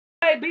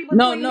make beef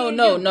No, between no, me and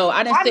no, you. no.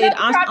 I didn't I say it.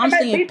 never tried to I'm make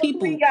saying beef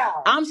between people.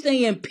 y'all. I'm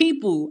saying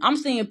people. I'm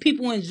saying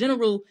people in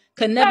general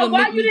could So never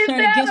why make you me didn't turn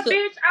tell against the a.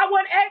 bitch I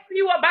wasn't asking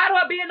you about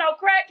her being no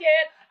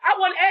crackhead? I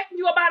wasn't asking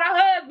you about her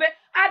husband.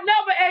 I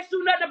never asked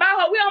you nothing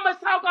about her. We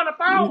almost talk on the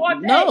phone or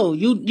text. No,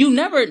 you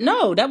never.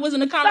 No, that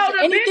wasn't a So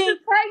conversation. the bitch is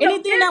painting a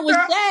Anything that was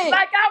picture said.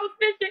 like I was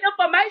fishing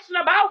information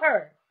about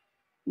her.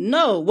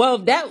 No, well,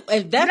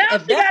 Now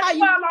if she that's got how you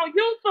you. all on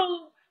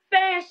YouTube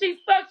saying she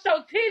sucked your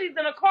titties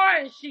in a car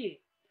and shit.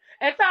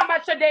 And talking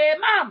about your dead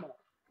mama.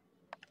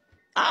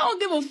 I don't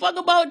give a fuck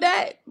about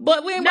that.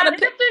 But we ain't Now about this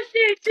to. is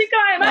shit she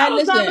claimed I Man,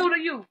 was gonna listen. do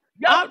to you.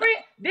 Your I,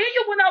 friend, then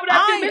you went over there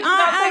a few minutes ago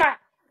talking about,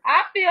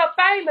 I feel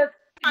famous.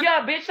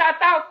 Yeah, bitch, I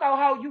thought so,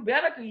 ho. You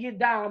better get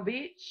down,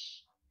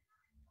 bitch.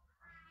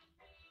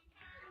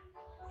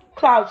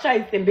 Cloud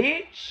chasing,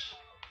 bitch.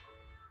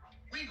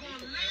 We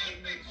gonna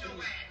laugh at your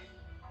ass.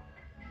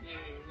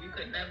 Yeah, you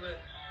could never,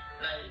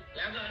 like,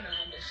 y'all gotta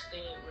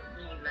understand with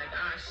me. Like,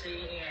 I sit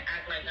here and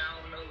act like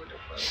I don't know what the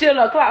fuck. Chill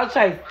up, cloud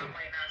chasing. I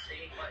might not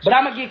say much. But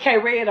I'm gonna get K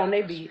Red on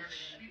that bitch.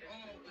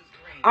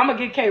 I'm gonna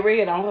get K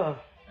Red on her.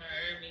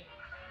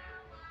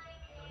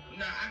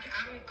 No, I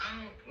don't.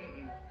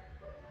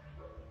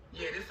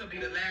 Yeah, this will be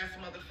the last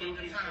motherfucking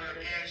time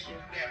I ask you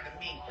that to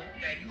me.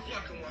 That you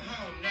fucking with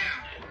home now.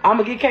 I'm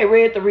gonna get K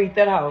Red to read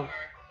that hoe.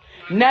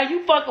 Now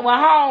you fucking with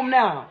home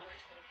now.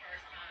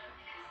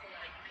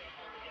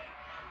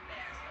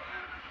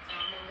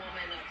 I'm a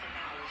woman enough to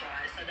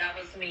apologize. So that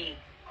was me.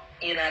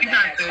 You know,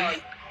 that call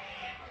you.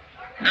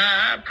 Nah,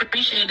 I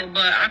appreciate it,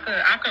 but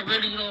I could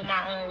really hold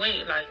my own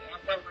weight. Like,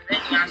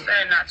 I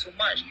said not too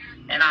much.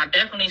 And I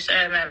definitely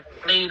said, man,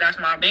 please, that's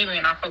my baby,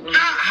 and I fuck with you.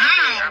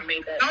 How? I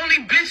made that. The only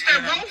bitch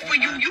that wrote for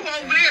you, you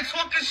over there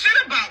talking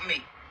shit about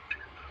me.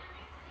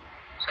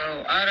 So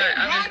all that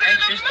other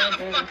extra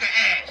stuff,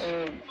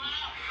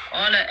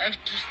 all that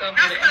extra stuff.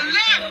 That's the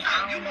last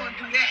time you want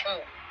to do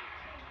that.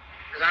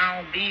 Cause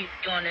I don't be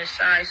on this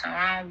side, so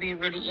I don't be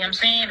really, you know what I'm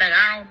saying? Like,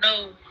 I don't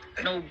know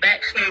no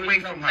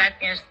backstories, no back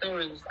end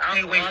stories. All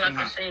I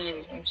can say is, you know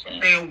what I'm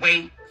saying? Stay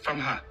away from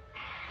her.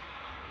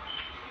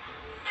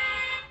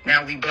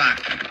 Now we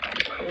blocked.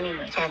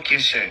 Talk your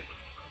shit.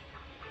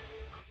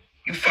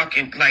 You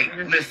fucking, like,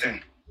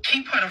 listen.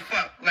 Keep her the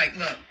fuck, like,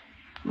 look.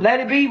 Let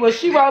it be what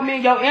she wrote me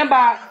in your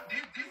inbox.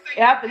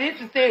 After this,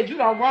 it said you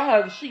don't run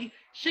her.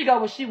 She go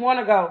where she want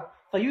to go.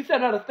 So you tell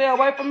her to stay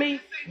away from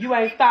me, you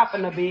ain't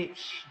stopping her, bitch.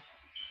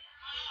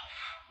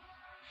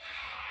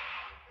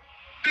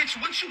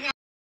 Bitch, what you want?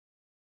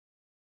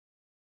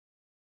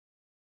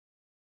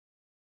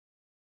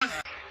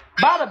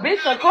 Bought a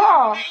bitch a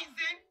car.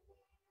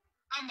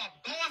 I'm a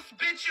boss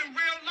bitch in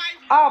real life.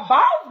 A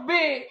boss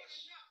bitch.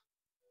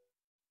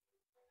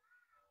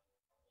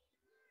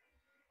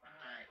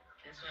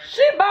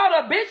 She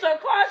bought a bitch a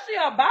car. She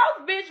a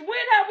boss bitch.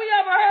 When have we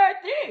ever heard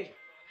this?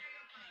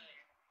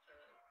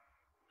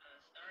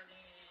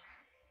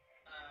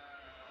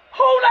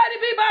 Who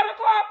Lady B bought a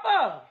car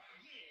for?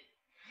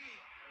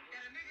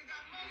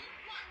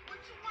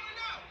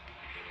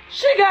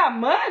 She got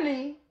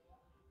money.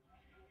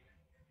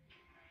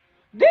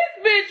 This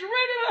bitch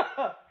really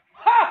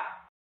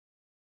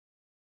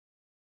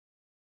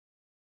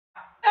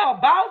a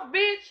boss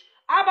bitch.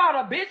 I bought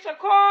a bitch a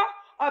car.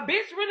 A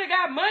bitch really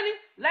got money.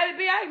 Lady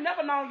B, I ain't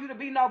never known you to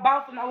be no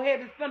boss or no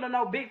heavy spender,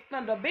 no big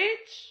spender,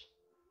 bitch.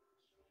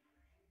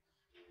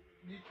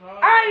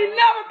 I ain't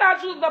never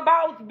thought you was a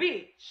boss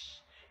bitch.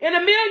 In a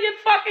million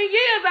fucking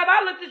years have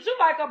I looked at you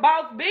like a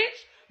boss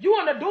bitch. You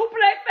in a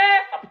duplex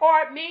ass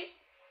apartment.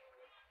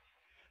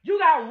 You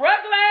got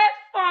regular ass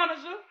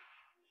furniture.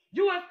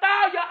 You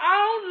install your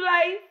own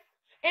lace.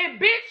 And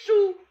bitch,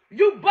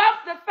 you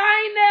bust the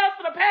same nails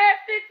for the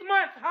past 6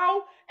 months,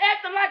 hoe.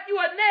 Acting like you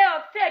a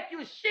nail tech, you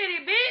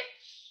shitty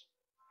bitch.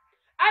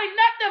 Ain't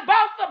nothing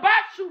boss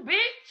about you,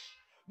 bitch.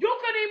 You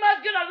couldn't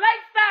even get a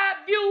lakeside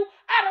view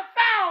out of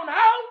town,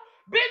 hoe.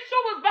 Bitch, you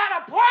was by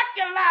the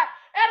parking lot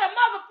at a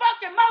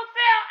motherfucking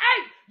Motel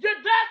 8. You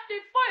dusty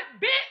foot,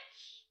 bitch.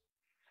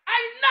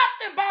 Ain't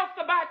nothing boss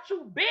about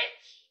you,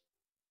 bitch.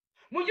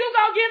 When you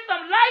go get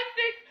some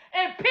Lasix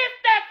and piss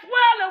that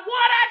swirling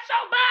water out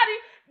your body,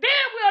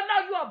 then we'll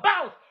know you a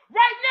boss.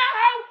 Right now,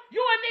 ho,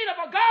 you in need of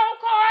a gold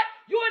card,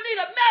 you in need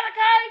of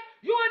Medicaid,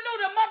 you in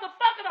need of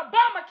motherfucking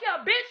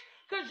Obamacare, bitch,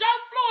 because your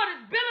Florida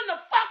is billing the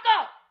fuck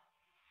up.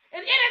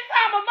 And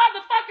anytime a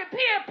motherfucking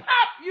pill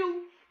pop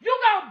you, you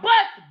gon'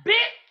 bust,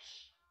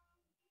 bitch.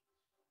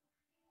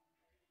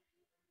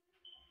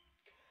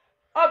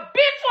 A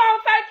bitch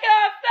won't take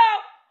care of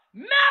herself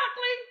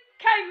medically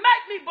can't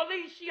make me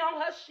believe she on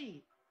her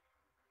shit.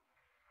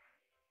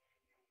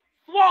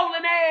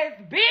 Swollen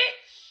ass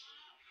bitch.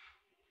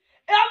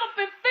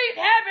 Elephant feet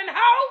having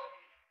hoe.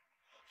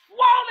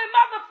 Swollen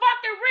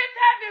motherfucking wrist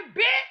having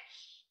bitch.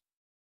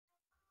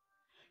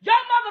 Your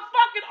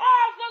motherfucking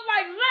arms look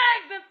like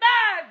legs and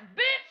thighs,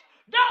 bitch.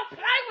 Don't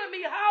play with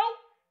me, hoe.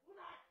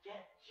 Not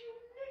just you,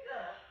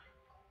 nigga.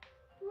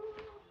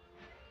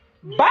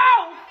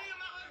 Boss.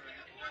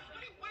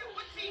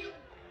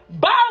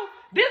 Boss.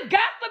 This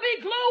got to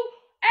be glue.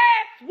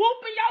 Ass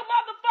whooping your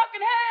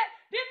motherfucking head.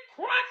 This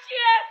crunchy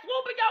ass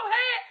swooping your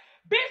head.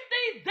 Bitch,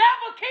 these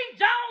devil King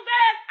Jones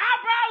ass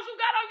eyebrows you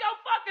got on your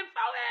fucking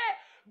forehead.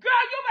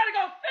 Girl, you better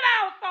go sit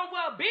down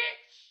somewhere,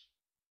 bitch.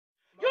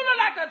 You look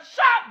like a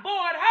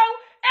chalkboard, hoe.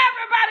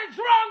 Everybody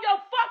drew on your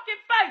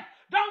fucking face.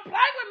 Don't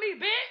play with me,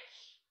 bitch.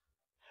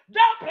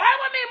 Don't play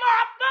with me,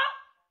 Martha.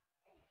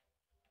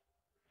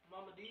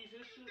 Mama, these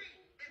his shit?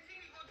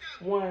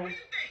 One.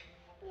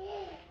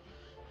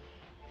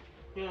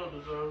 You don't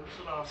deserve it.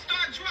 Sit down.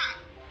 Start drop.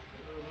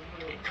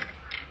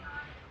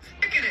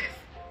 Look at this.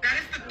 Now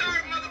this the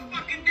third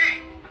motherfucking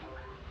day.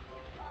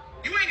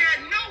 You ain't got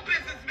no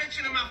business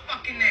mentioning my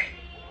fucking name.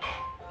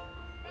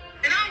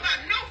 And I don't got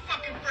no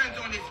fucking friends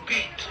on this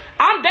bitch.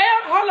 I'm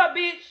damn. Hold up,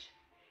 bitch.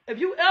 If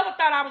you ever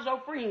thought I was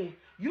your friend,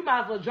 you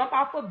might as well jump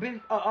off a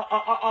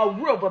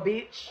river,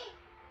 bitch.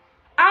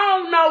 I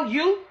don't know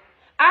you.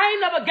 I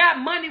ain't never got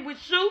money with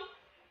you.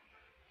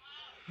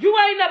 You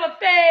ain't never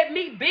fed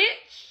me,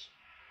 bitch.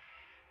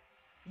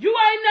 You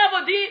ain't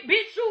never did,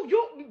 bitch.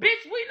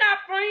 Bitch, we not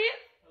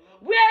friends.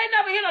 We ain't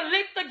never hit a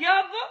lick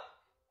together.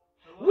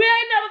 We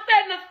ain't never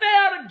sat in a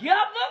cell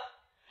together.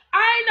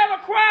 I ain't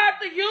never cried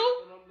to you.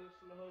 And I'm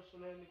listening to her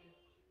shenanigans.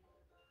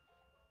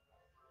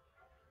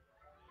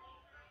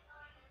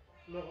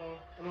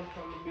 And I'm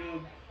trying to be a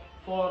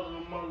father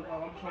of my life.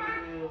 I'm trying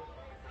to be a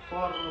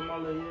father of my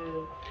life,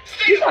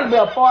 yeah. You trying to be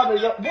a father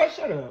of your... Boy,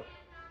 shut up.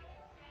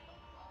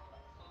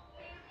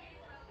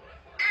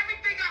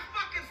 Everything I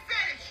fucking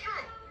said is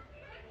true.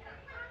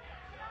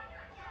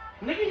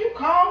 Nigga, you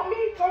called me,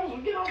 told me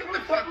to get on Get the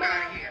the fuck man.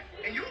 out of here.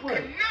 And you What?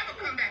 can never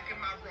come back in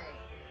my room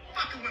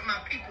fucking with my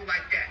people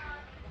like that.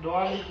 Do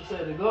I need to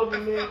say the What the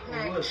government fuck or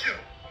wrong what? with you?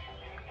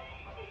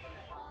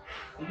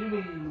 You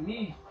mean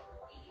me?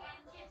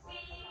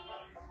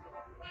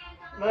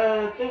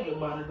 Man, think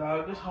about it,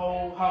 dog. This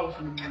whole house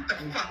is Get the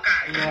fuck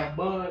out of here.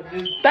 bud.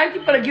 This, Thank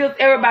you for the gifts,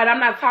 everybody. I'm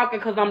not talking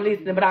because I'm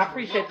listening, but I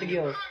appreciate the What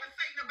were you gifts.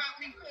 conversating about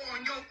me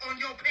for on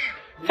your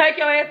panel? Take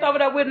your ass over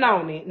there with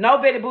Noni. No,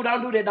 Betty Boo,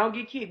 don't do that. Don't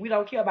get kicked. We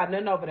don't care about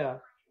nothing over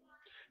there.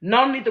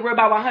 No need to worry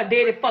about why her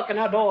daddy fucking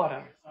her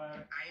daughter. I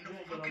ain't no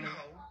fucking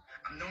hoe.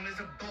 I'm known as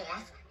a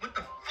boss. What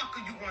the fuck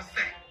are you gonna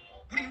say?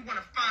 What do you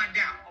wanna find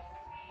out?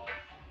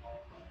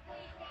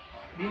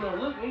 you know,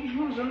 look, nigga,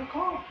 you was in the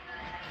car.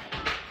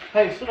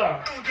 Hey, sit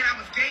down. Oh, that I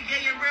was gay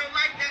in real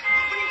life? What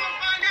are you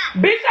gonna find out?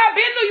 Bitch, I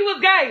been knew you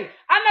was gay.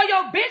 I know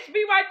your bitch be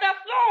right there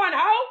flowing,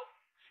 hoe.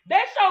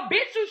 That's your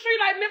bitch you treat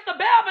like Mr.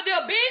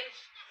 Belvedere, bitch.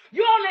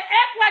 You only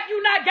act like you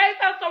not gay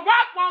so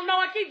Rock won't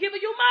know and keep giving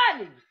you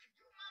money.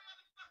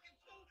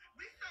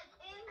 We so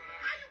cool.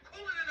 How you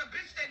cooler than a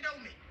bitch that know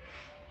me?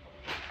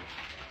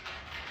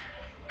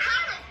 How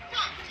the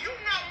fuck you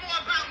know more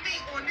about me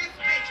on this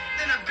bitch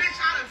than a bitch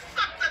I done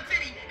sucked her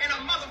titty in a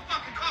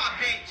motherfucking car,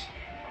 bitch?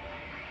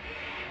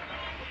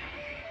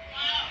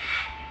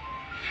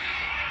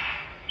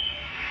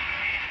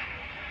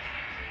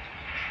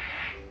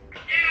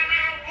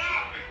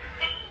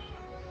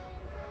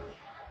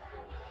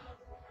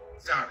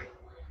 Sorry.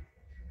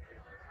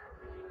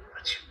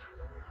 But you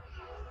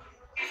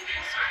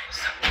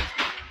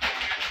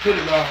Put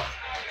it on.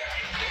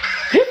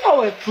 His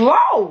hoe is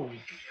slow.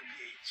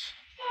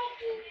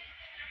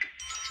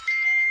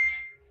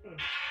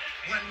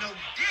 wasn't no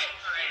dick.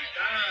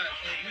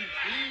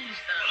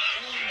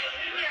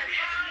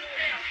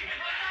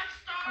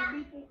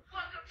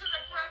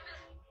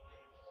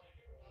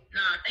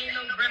 Nah, ain't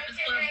no breakfast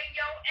club.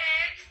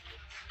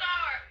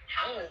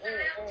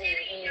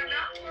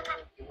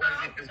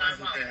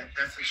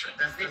 That's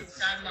the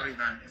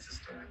storyline. It's a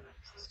storyline.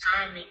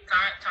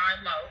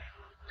 Time out.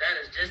 That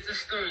is just the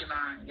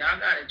storyline. Y'all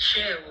gotta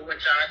chill with what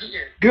y'all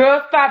hear.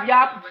 Girl, stop.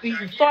 Y'all,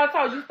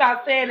 you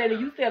stop saying that and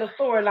you said a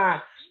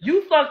storyline.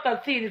 You sucked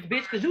her titties,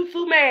 bitch, because you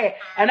too mad.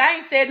 And I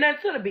ain't said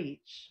nothing to the bitch.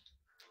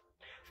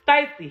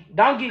 Stacy,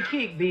 don't get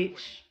kicked, bitch.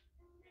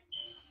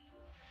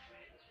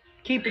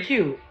 Keep it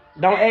cute.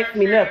 Don't ask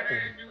me nothing.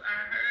 I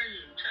heard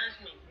you. Trust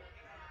me.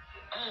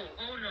 Oh,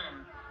 hold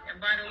on.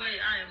 And by the way,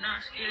 I am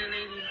not scared,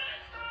 lady.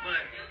 But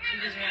she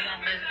just wants my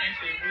best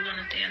interest. You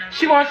understand?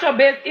 She wants your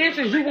best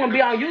interest. You want to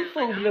be on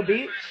YouTube, little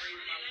bitch.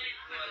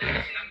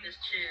 I'm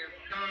just chill,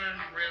 fun,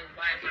 real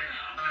vibrant.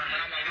 But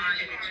I'm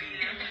aligned with you.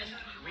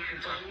 We can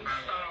talk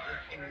about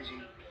energy.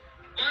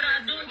 What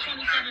I do in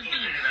 2017?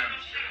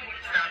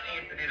 Stop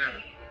amping it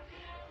up.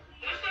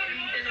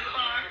 In the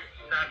car.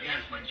 Stop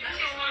amping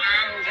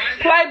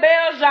it. Play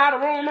bells, y'all.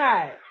 The room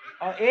high.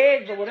 Or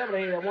eggs or whatever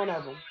the hell, one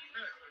of them.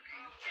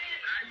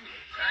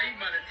 Now you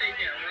about to take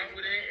it and run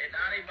with it, and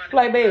now they about to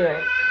Play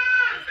bells.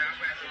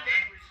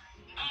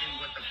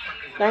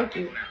 Thank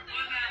you.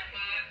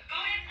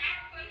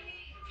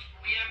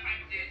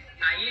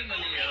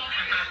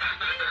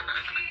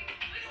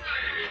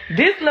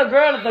 This little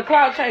girl is a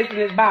clout chaser in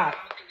this box.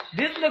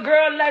 This little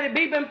girl Lady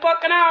B been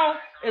fucking on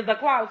is a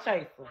clout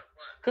chaser.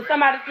 Cause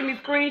somebody sent me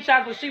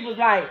screenshots and she was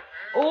like,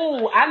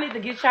 ooh, I need to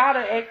get y'all to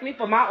ask me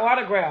for my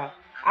autograph.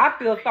 I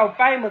feel so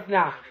famous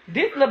now.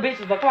 This little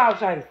bitch is a clout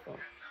chaser.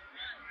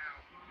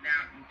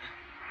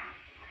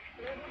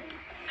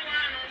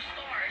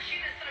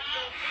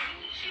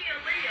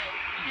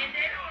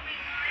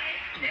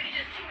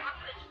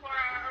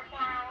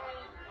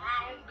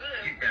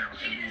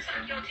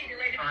 your titty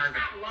lady. Stop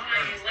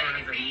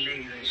lying,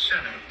 lady. Shut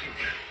up.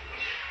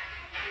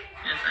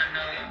 Yes, I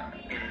know.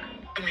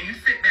 When you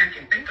sit back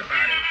and think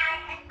about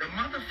it, the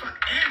motherfucker,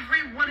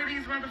 every one of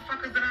these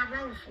motherfuckers that I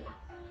roll for,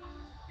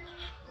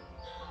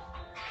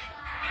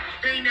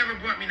 they ain't never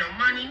brought me no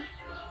money.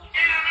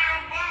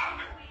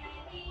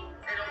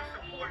 They don't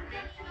support me.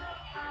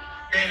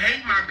 They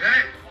hate my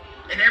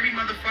guts. In every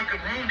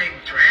motherfucking room, they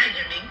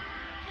dragging me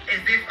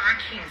as if I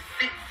can't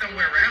sit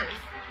somewhere else.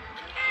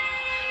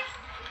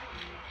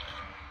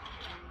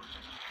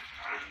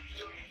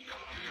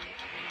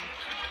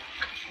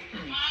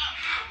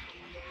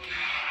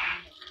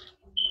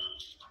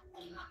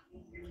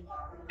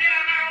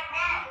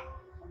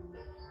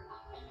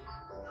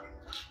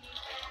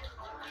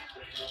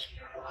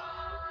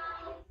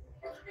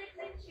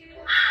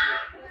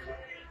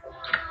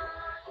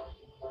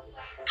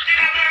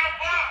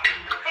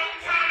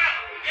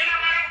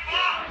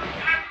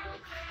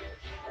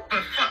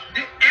 But fuck,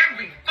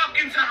 every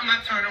fucking time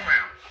I turn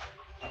around,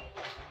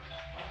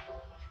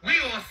 we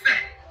all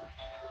set.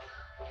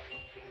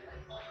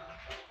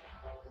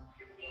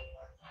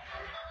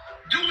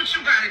 Do what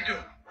you gotta do.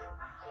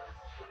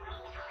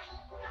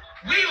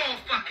 We all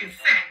fucking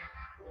set.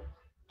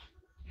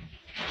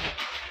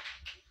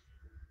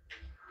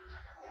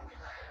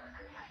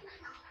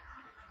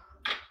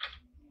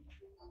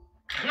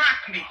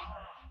 Block me.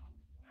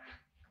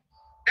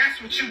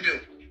 That's what you do.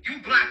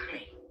 You block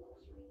me.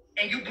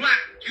 And you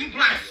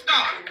block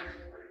Star.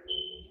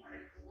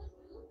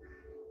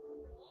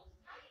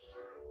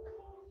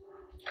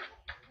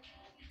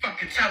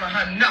 Fucking telling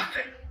her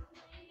nothing.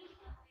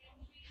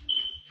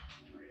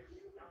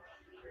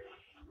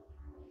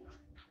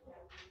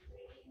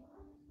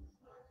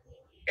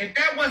 If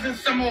that wasn't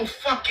some old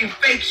fucking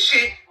fake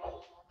shit,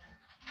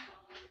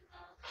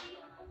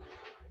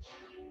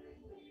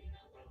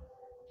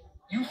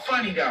 you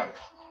funny though.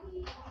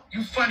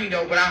 You funny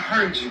though, but I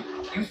heard you.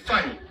 You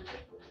funny.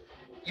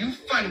 You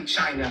funny,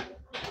 China.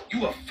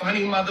 You a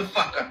funny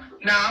motherfucker.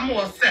 Nah, I'm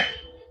all set.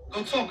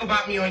 Go talk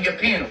about me on your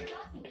panel.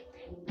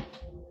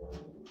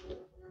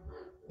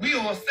 We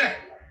all set.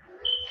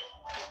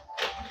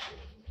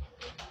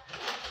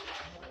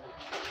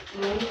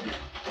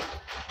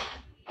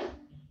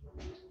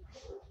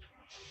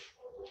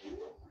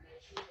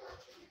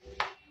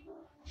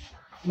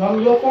 None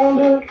of your phone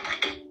there?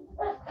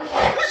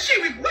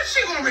 What's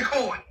she gonna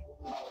record?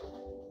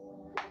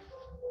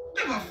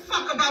 Give a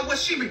fuck about what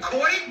she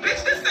recording?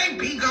 Bitch, this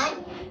ain't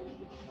Bigo.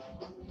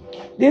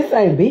 This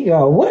ain't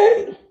Bigo.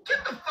 What? Get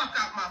the fuck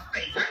out my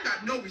face. I ain't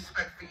got no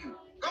respect for you.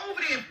 Go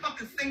over there and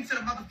fucking sing to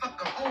the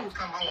motherfucking hoes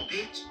come on,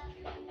 bitch.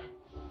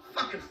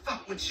 Fucking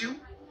fuck with you.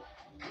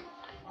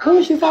 Who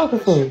is she talking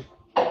to?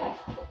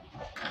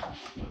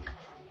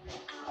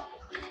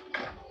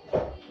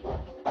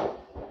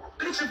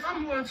 Bitch, if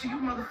I'm loyal to you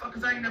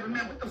motherfuckers I ain't never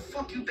met, what the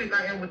fuck you think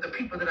I am with the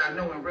people that I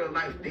know in real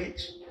life,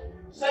 bitch?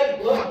 Say,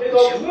 Fuck big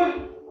with old you.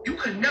 good. You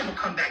could never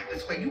come back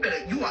this way. You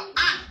a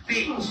op,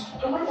 bitch.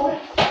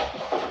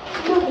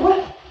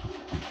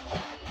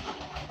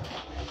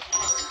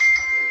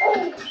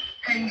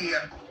 Hey,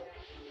 Nia.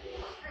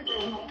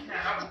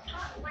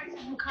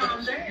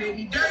 Calm She down. did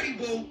me dirty,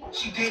 boo.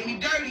 She did me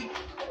dirty.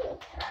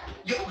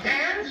 Yo,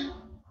 Ash?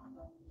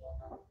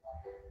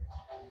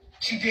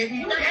 She did me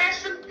You dirty.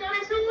 asked her to go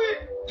into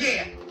it?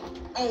 Yeah.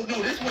 Oh,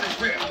 no, this one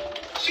is real.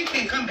 She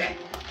can't come back.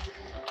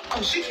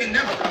 Oh, she can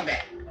never come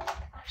back.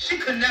 She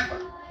could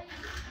never.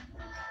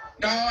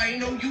 No, ain't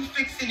no you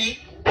fixing it.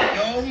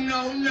 No.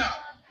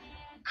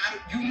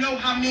 You know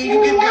how me and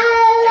you get back.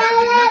 I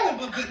did nothing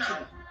but good to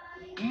her.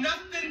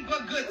 Nothing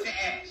but good to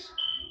Ash.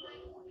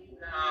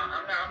 No, I'm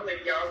not gonna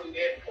let y'all do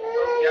that.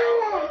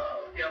 Y'all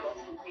yellow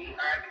me.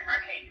 I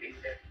can't fix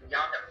that.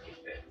 Y'all have to fix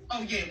that.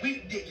 Oh, yeah,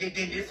 we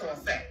did this on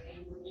set.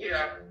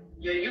 Yeah,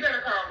 you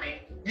gotta call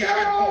me. Yeah, I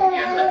gotta call you.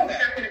 Yeah, on let me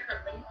set. check it out.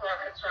 So I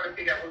can try to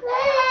figure out what's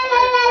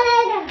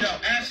going on. Yo,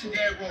 Ash and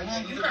Dad roll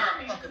long as You a call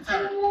me. fucking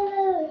time.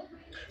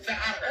 So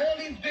out of all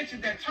these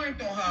bitches that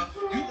turned on her,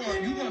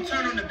 you gonna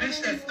turn on the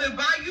bitch that stood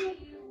by you?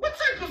 What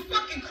type of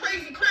fucking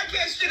crazy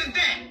crackhead shit is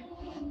that?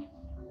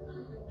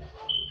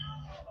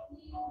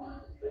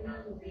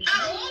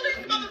 Out of all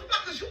these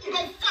motherfuckers you can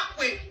go fuck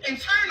with and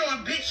turn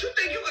on, bitch, you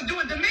think you can do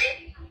it to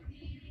me?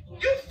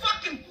 You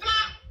fucking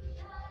flop.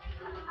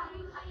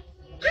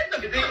 Get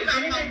the fuck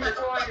out of my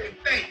motherfucking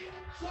face.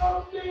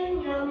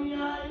 Something yummy,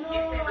 I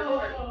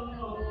know.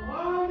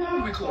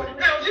 Who recorded?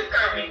 No, just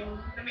call me.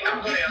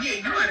 I'm going Yeah,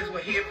 you might as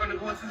well hear it from the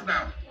horse's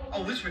mouth.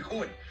 Oh, it's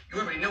recording.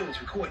 You already know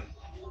it's recording.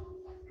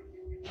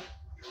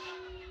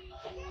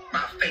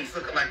 My face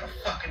looking like a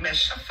fucking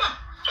mess. Fuck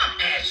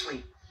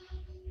Ashley.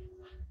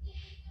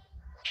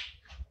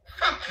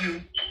 Fuck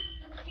you.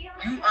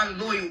 You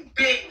unloyal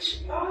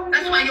bitch.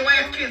 That's why your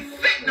ass can't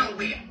sit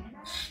nowhere.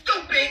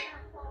 Stupid.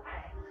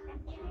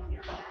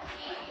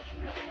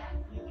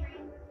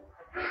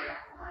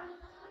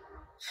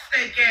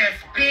 Steak ass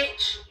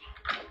bitch.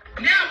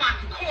 Now I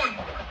can call you.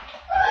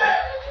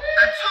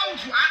 I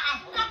told you,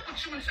 I'll fuck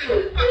with you until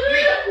you fuck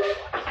me.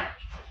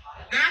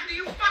 Now after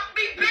you fuck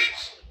me,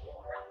 bitch,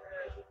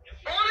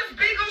 all this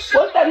big old shit.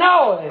 What the that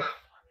noise?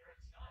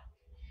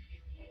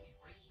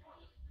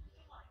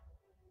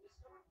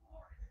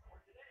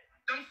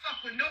 Don't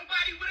fuck with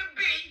nobody with a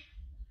B,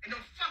 and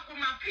don't fuck with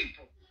my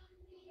people.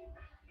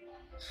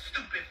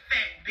 Stupid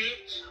fat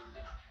bitch.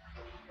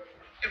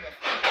 Give a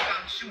fuck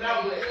about you.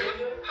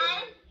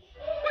 Huh?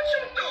 What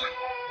you doing?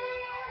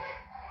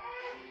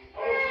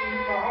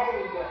 How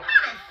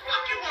the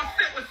fuck you gonna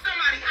sit with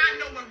somebody I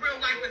know in real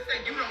life and say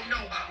you don't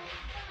know her?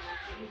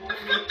 The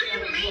fuck do you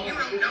mean you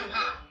don't know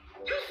her?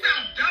 You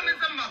sound dumb as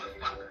a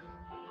motherfucker.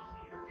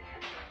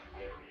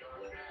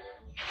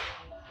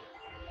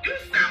 You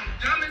sound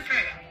dumb as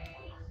hell.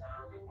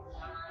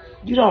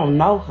 You don't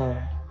know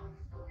her.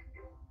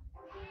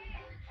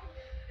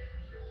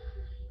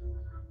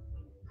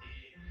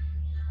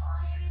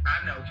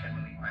 I know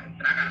Kimberly, right?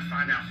 But I gotta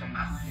find out for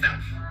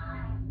myself.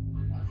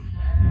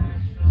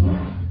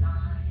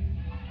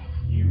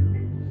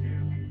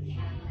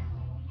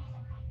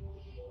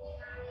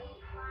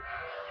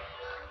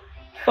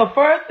 So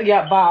first,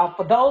 yeah, Bob,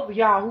 for those of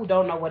y'all who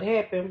don't know what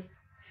happened,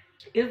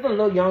 it's a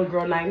little young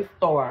girl named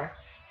Star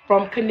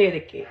from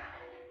Connecticut.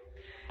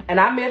 And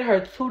I met her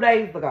 2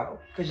 days ago.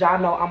 Because y'all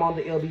know I'm on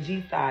the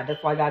LBG side.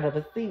 That's why y'all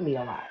never see me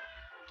a lot.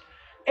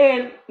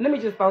 And let me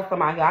just throw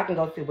some out here. I can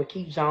go sit with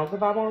Keith Jones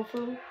if I want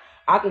to.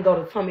 I can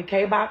go to Tommy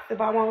K Box if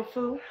I want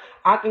to.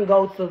 I can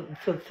go to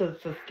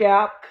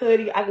Scalp,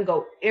 Cuddy. I can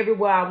go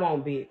everywhere I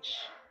want, bitch.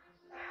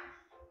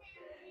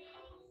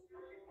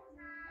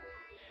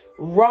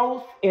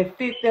 Roast and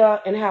sit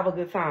there and have a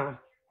good time.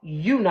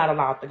 You not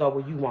allowed to go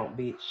where you want,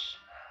 bitch.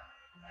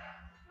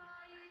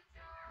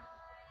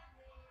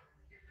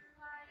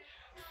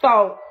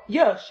 So,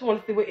 yeah, she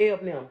want to see what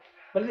Eb now.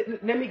 But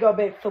let me go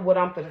back to what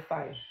I'm going to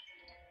say.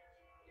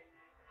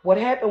 What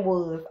happened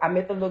was, I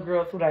met the little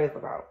girl 2 days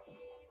ago.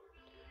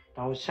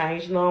 Don't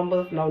change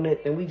numbers, no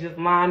nothing. We just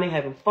lining,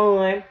 having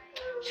fun.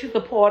 She's a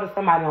part of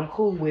somebody I'm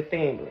cool with,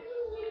 family.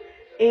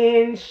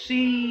 And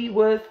she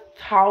was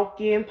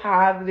talking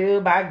positive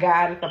about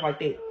God and stuff like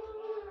that.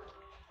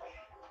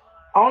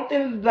 Only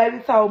thing the lady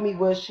told me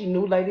was she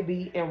knew Lady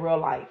B in real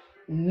life.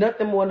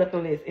 Nothing more,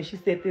 nothing less. And she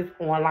said this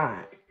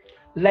online.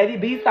 Lady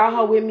B saw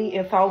her with me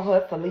and told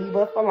her to leave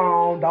us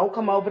alone. Don't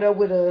come over there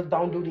with us.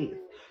 Don't do this.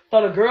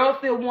 So the girl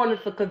still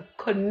wanted to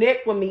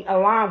connect with me,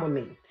 align with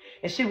me.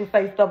 And she would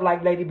say stuff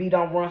like, Lady B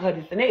don't run her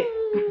this and that.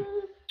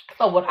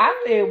 So what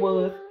I said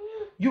was,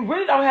 you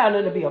really don't have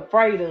nothing to be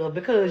afraid of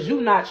because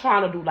you're not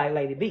trying to do like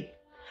Lady B.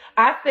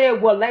 I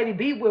said, well, Lady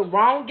B went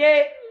wrong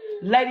at.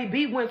 Lady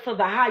B went to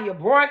the higher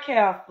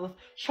broadcasters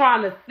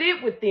trying to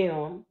sit with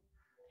them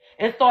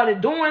and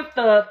started doing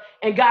stuff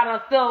and got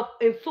herself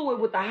into it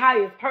with the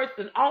highest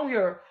person on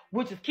here,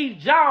 which is Keith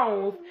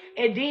Jones.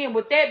 And then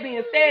with that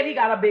being said, he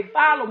got a big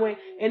following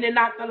and then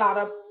knocked a lot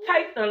of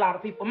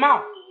people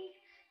out.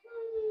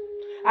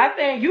 I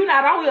said, you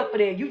not on here for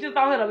that. You just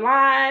on here to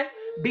line,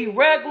 be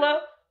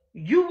regular.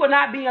 You will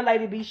not be in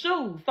Lady B's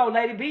shoes. So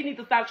Lady B needs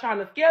to stop trying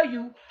to scare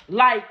you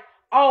like,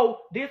 oh,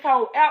 this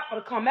whole app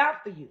will come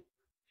after you.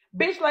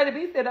 Bitch, Lady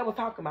B said that was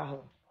talking about her.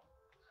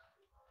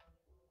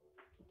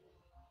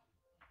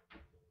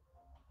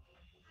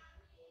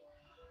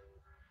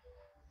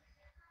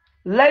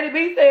 Lady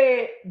B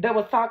said that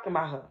was talking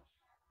about her.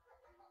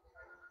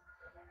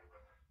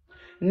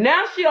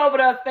 Now she over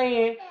there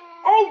saying,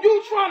 oh,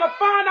 you trying to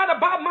find out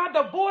about my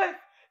divorce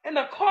and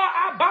the car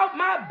I bought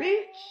my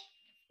bitch?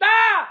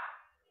 Stop.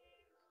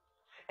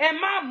 And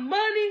my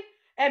money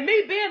and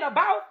me being a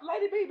boss,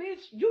 Lady B,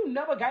 bitch, you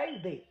never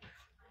gave that.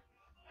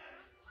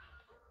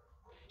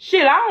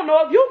 Shit, I don't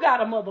know if you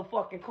got a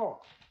motherfucking car.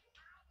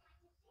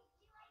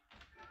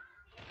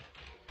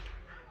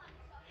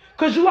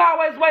 Because you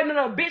always waiting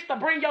on a bitch to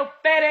bring your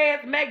fat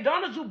ass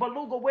McDonald's, you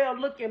beluga well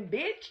looking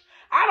bitch.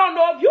 I don't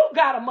know if you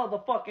got a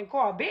motherfucking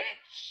car, bitch.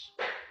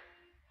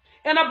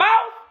 And a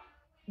boss,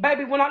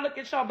 baby, when I look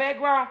at your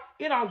background,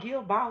 it don't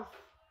give boss.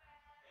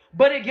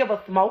 But it give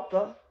a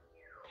smoker.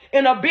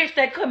 And a bitch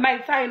that could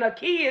maintain her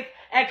kids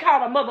and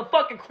caught a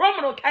motherfucking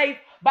criminal case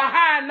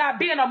behind not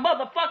being a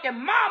motherfucking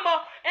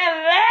mama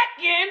and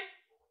lacking.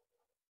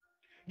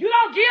 You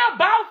don't give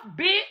boss,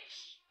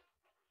 bitch.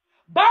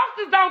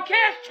 Bosses don't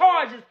catch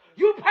charges.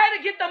 You pay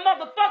to get the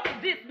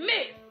motherfuckers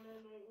dismissed.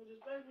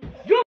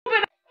 You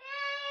been...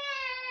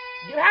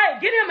 Hey,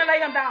 get him and lay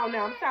him down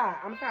now.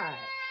 I'm tired.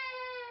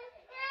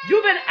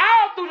 You been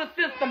all through the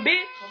system,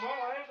 bitch.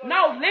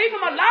 No, leave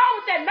him alone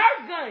with that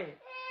Nerf gun.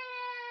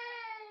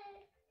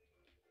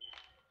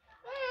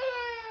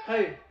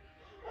 Hey.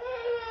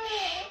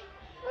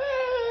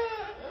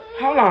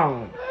 Hold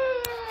on.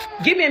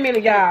 Give me a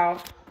minute, y'all.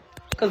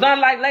 Because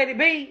unlike Lady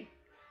B,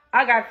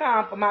 I got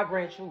time for my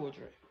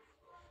grandchildren.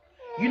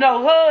 You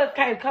know, hoods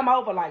can't come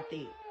over like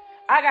this.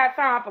 I got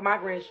time for my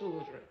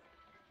grandchildren.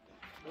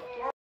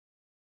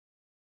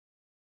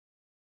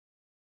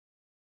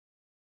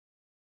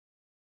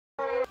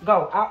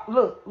 Go.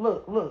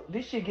 Look.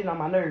 This shit getting on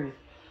my nerves.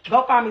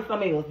 Go find me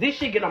something else. This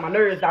shit getting on my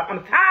nerves, dog.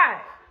 I'm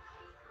tired.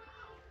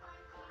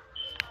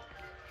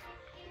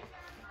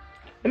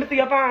 Let me see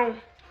your phone.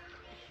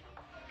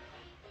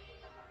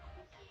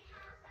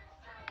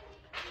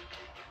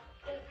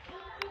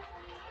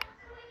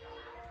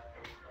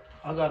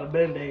 I got a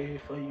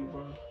Band-Aid for you,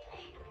 bro.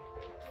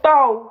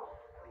 So,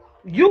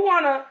 you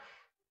wanna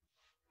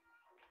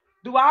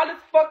do all this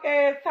fuck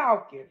ass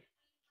talking.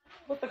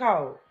 What's the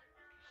code?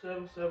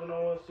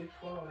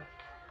 770165.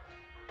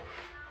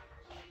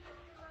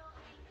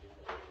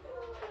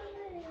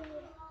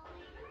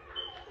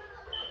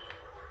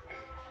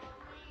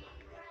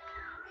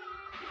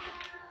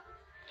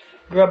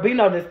 Girl,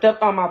 Bino just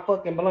stepped on my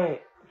fucking blunt.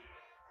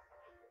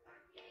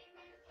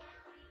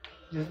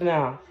 Just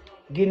now.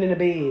 Getting in the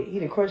bed. He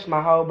done crushed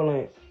my whole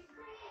blunt.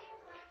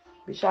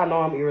 Bitch, y'all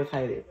know I'm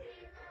irritated.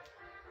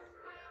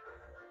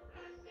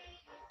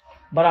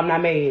 But I'm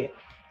not mad.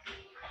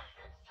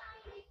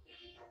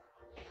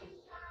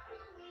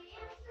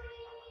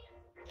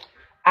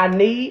 I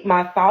need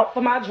my salt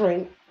for my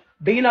drink.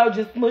 Bino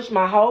just smushed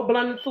my whole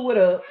blunt into it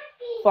up.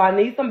 So I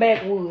need some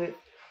backwoods.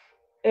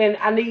 And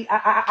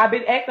I've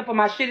been asking for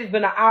my shit. It's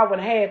been an hour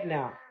and a half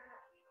now.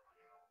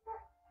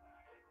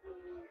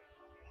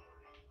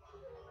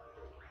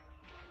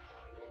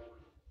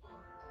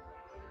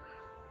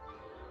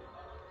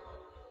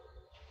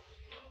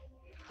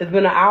 It's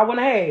been an hour and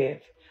a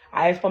half.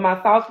 I asked for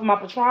my sauce for my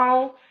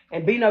Patron,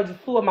 and Bino just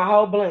threw up my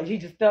whole blunt. He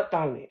just stepped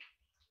on it.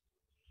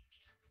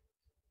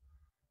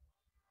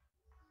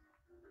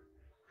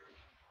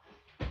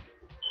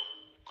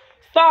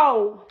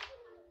 So,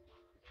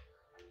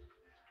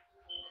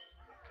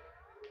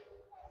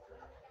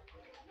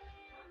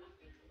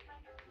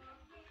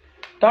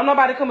 don't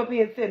nobody come up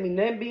here and tell me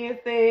nothing being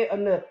said or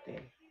nothing.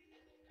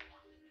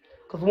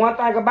 Because one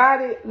thing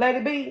about it,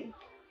 Lady B,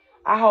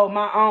 I hold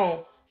my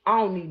own. I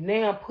don't need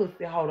damn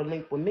pussy hold a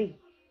link with me.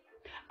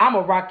 I'ma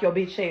rock your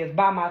bitch ass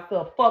by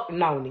myself. Fuck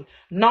Noni.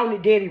 Noni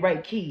daddy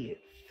rape kids.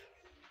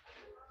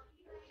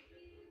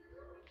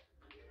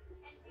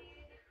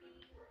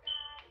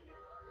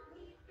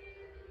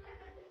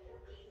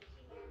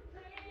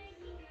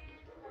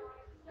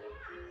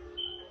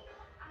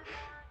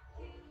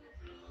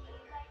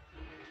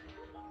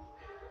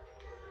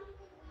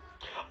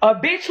 A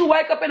bitch who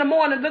wake up in the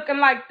morning looking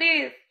like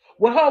this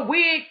with her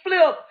wig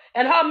flip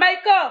and her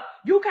makeup,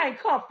 you can't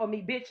come for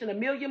me, bitch, in a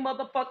million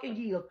motherfucking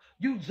years.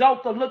 You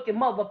joker looking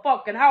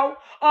motherfucking hoe.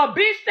 A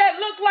bitch that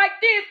look like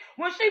this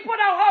when she put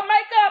on her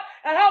makeup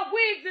and her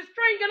wigs is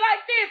stringing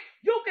like this,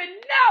 you can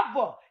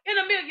never in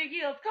a million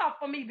years come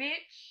for me,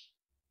 bitch.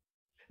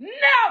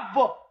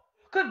 Never.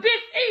 Because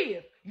this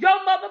is your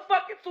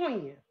motherfucking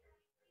twin.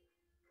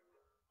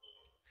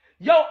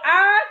 Your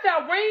eyes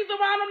have rings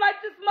around them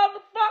like this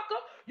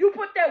motherfucker. You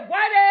put that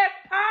white ass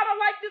powder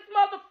like this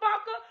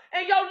motherfucker.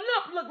 And your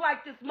lip look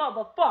like this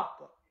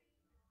motherfucker.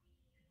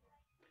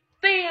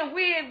 Thin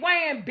wig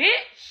wearing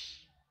bitch.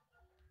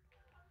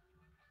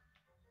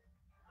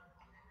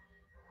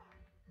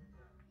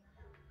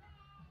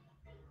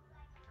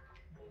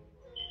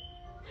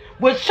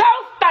 With your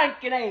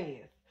stinking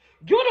ass.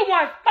 You the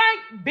one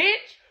stink,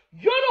 bitch.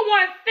 You the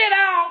one sit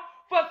down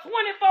for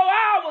 24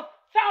 hours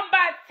talking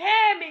about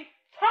Tammy,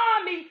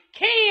 Tommy,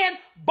 Ken,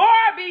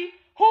 Barbie,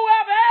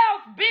 whoever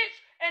else, bitch,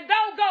 and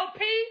don't go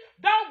pee,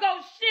 don't go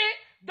shit,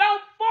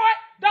 don't fart,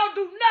 don't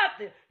do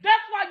nothing.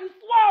 That's why you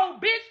swole,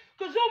 bitch,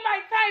 because you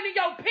maintaining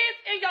your piss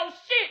and your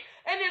shit,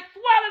 and it's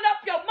swelling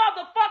up your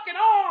motherfucking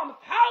arms,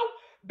 hoe.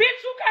 Bitch,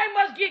 you can't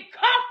much get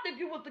cuffed if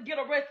you was to get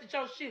arrested.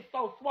 Your shit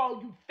so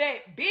swole, you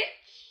fat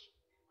bitch.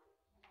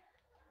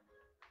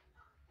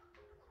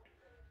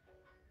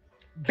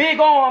 Big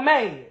arm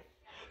ass.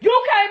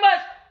 You can't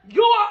much,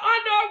 you are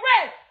under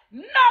arrest.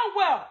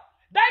 Nowhere.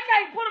 They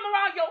can't put them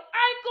around your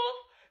ankles.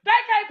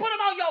 They can't put them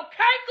on your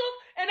cankles.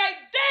 And they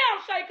damn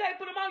sure can't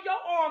put them on your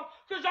arms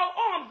because your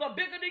arms are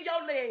bigger than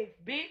your legs,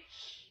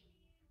 bitch.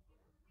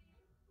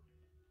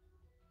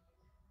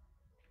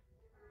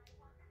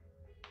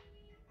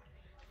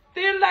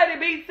 Thin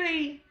Lady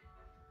BC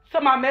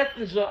to my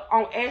messenger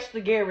on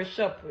Ashley Gary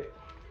Shepherd.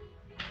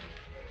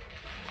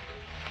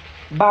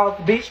 Boss,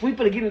 bitch, we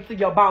finna get into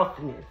your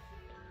bossiness.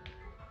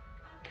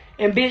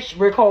 And bitch,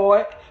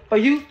 record for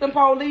Houston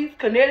police,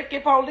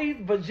 Connecticut police,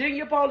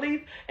 Virginia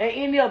police, and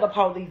any other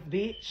police,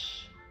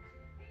 bitch.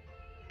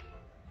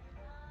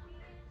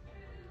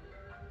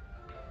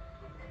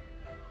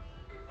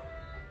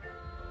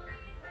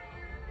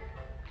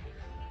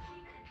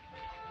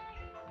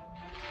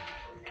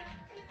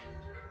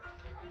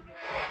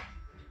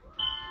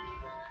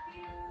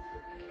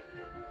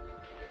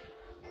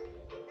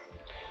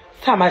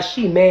 Talking about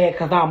she mad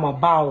because I'm a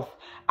boss.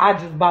 I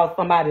just bought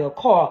somebody a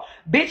car.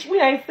 Bitch, we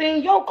ain't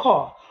seen your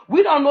car.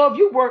 We don't know if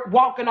you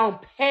walking on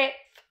pats,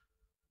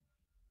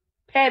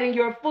 patting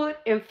your foot,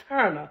 and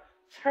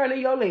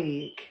turning your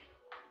leg.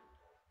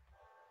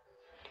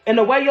 And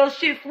the way your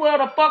shit swell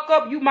the fuck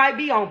up, you might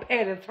be on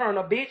pat and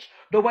turner, bitch.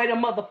 The way the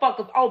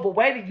motherfuckers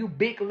overweighted, you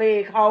big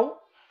leg hoe.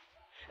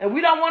 And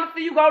we don't want to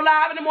see you go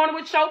live in the morning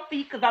with your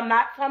feet because I'm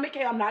not Tommy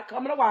K. I'm not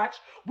coming to watch.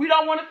 We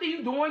don't want to see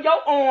you doing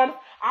your arms,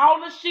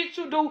 all the shit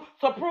you do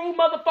to prove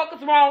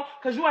motherfuckers wrong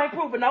because you ain't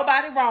proving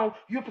nobody wrong.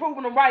 You're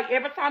proving them right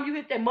every time you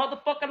hit that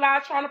motherfucking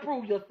line trying to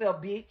prove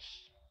yourself, bitch.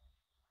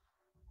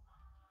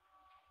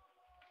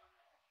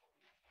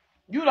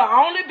 You the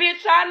only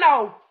bitch I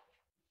know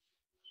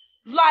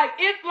Like,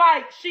 it's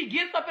like she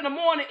gets up in the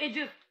morning and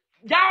just,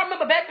 y'all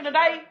remember back in the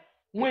day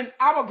when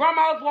our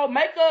grandmas wore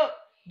makeup,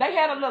 they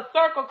had a little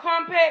circle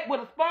compact with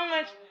a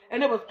sponge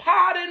and it was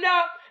powder in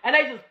there and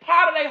they just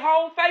powder their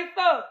whole face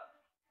up.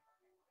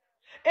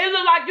 It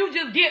look like you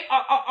just get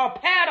a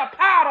pad of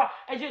powder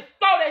and just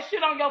throw that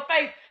shit on your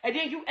face and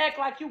then you act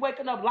like you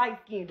waking up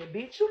light-skinned,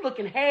 bitch. You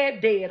looking half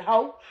dead,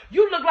 hoe.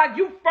 You look like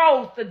you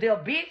froze to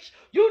death, bitch.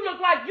 You look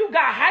like you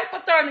got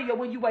hypothermia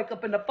when you wake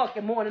up in the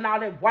fucking morning,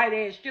 all that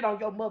white-ass shit on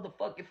your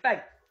motherfucking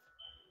face.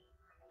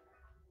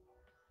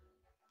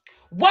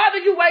 Why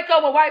do you wake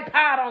up with white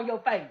powder on your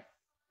face?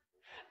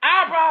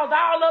 Eyebrows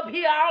all up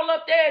here, all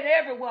up there, and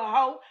everywhere,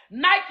 ho.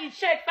 Nike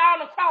checks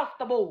all across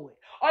the board.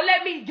 Or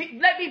let me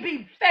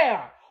be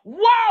fair.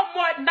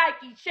 Walmart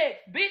Nike checks,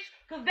 bitch.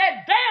 Because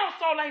that damn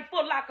soul ain't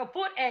Foot Locker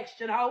foot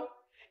action, ho.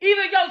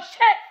 Even your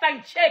checks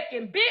ain't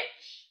checking,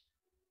 bitch.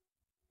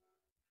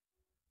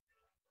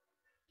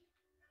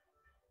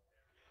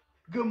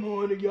 Good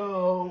morning,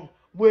 y'all.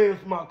 Where's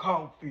my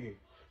coffee?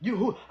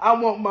 I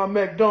want my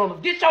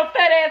McDonald's. Get your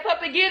fat ass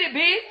up and get it,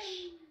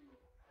 bitch.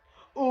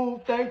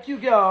 Oh, thank you,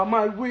 y'all.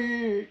 My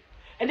wig.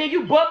 And then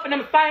you buffing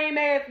them same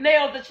ass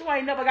nails that you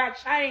ain't never got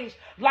changed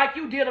like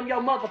you did them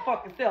your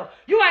motherfucking self.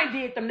 You ain't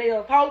did them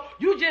nails, ho.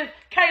 You just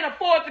can't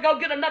afford to go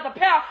get another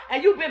pair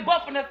and you been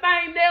buffing the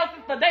same nails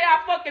since the day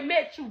I fucking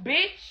met you,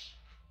 bitch.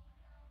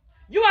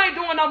 You ain't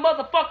doing no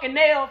motherfucking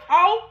nails,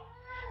 ho.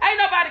 Ain't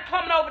nobody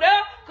coming over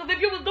there, because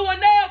if you was doing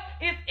nails,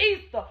 it's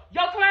Easter.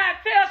 Your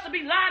clientele should be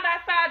lined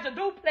outside your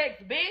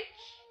duplex, bitch.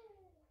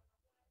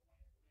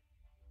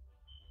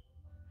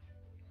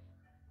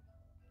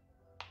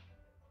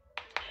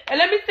 And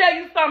let me tell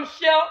you something,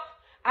 Chef.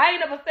 I ain't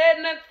never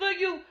said nothing to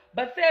you,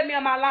 but said me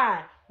on my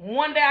line.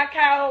 One day I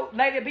called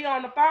Lady B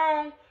on the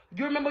phone.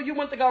 You remember you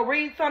went to go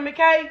read something,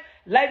 Kay?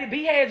 Lady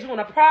B had you in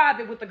a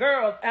private with the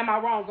girls. Am I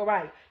wrong or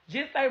right?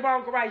 Just say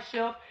wrong or right,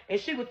 Chef. And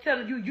she was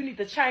telling you, you need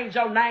to change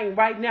your name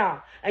right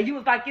now. And you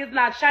was like, it's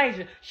not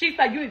changing. She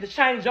said, you need to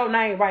change your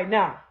name right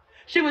now.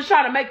 She was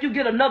trying to make you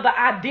get another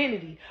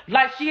identity,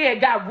 like she had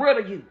got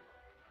rid of you.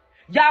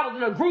 Y'all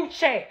was in a group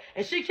chat,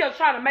 and she kept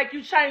trying to make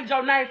you change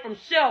your name from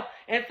Chef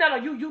and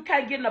telling you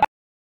can't get in the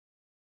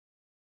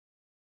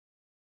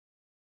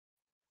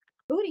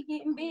Booty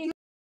getting big.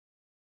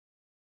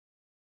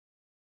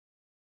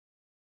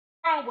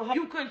 with her.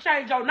 You couldn't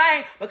change your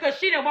name because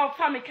she didn't want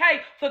Tommy K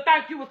to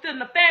think you was still in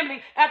the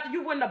family after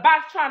you went in the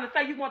box trying to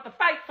say you want to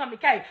fight Tommy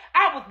K.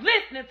 I was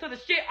listening to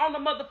the shit on the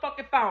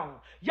motherfucking phone.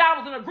 Y'all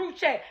was in a group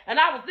chat, and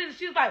I was listening.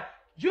 She was like,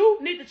 you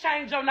need to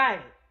change your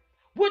name.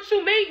 What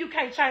you mean you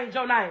can't change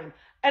your name?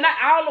 And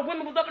all the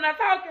women was up in there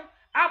talking.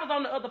 I was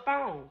on the other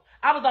phone.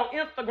 I was on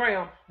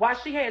Instagram while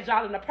she had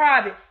y'all in the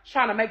private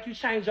trying to make you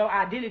change your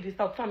identity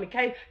so Tommy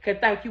K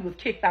could think you was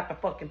kicked out the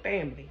fucking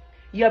family.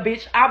 Yeah,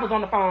 bitch, I was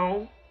on the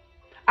phone.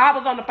 I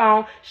was on the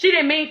phone. She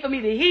didn't mean for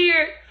me to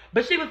hear it,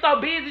 but she was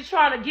so busy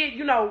trying to get,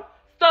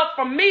 stuff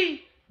from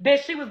me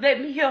that she was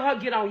letting me hear her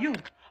get on you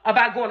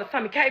about going to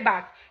Tommy K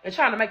box and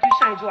trying to make you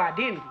change your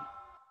identity.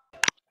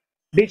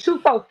 Bitch,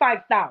 you so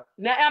psyched out.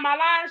 Now, am I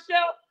lying,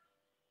 Chef?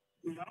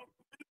 No.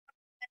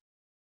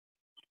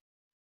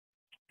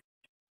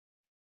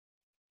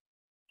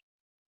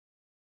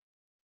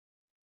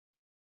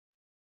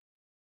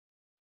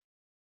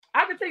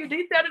 I can tell you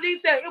detail to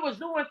detail. It was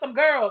you and some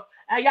girls,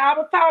 and y'all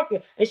was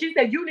talking. And she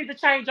said, you need to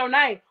change your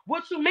name.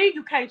 What you mean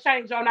you can't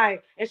change your name?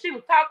 And she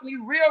was talking to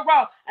you real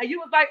raw. And you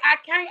was like, I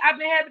can't. I've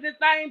been having this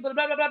name, blah,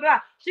 blah, blah, blah, blah.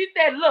 She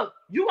said, look,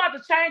 you have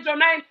to change your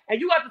name, and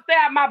you have to stay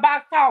out my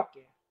box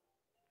talking.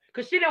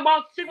 Because she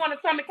wanted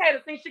Tommy K to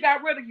think she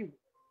got rid of you.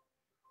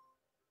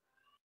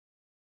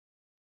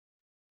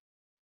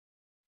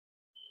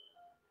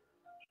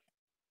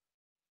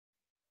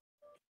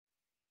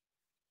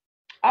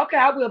 Okay,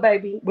 I will,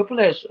 baby. With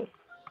pleasure.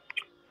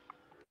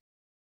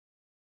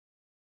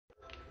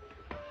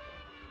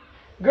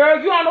 Girl,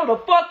 you don't know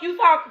the fuck you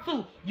talking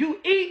to. You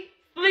eat,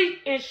 sleep,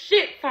 and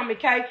shit, Tommy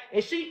K.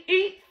 And she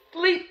eat,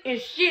 sleep,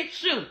 and shit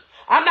too.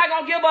 I'm not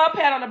gonna give her a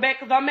pat on the back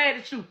because I'm mad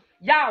at you.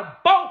 Y'all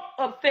both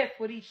obsessed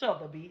with each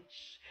other, bitch.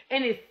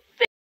 And it's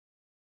sick.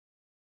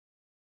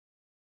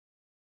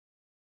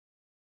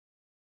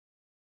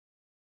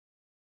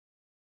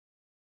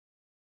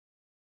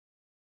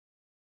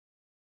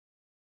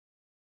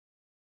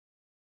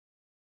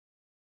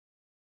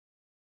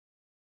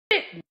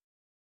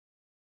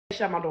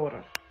 Shut my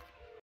daughter.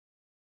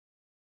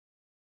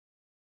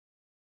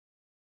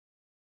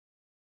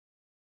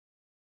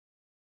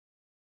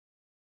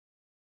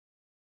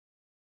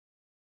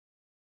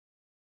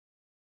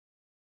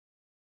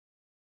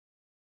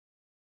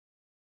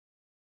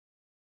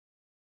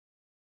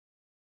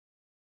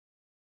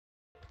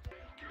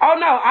 Oh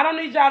no, I don't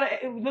need y'all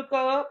to look her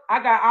up.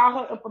 I got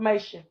all her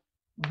information.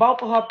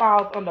 Both of her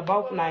files under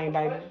both names,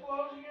 baby.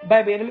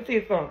 Baby, let me tell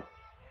you something.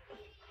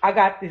 I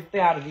got this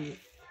out of this.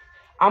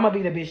 I'm gonna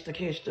be the bitch to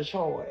catch the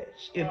charge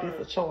if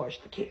it's a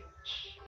charge to catch.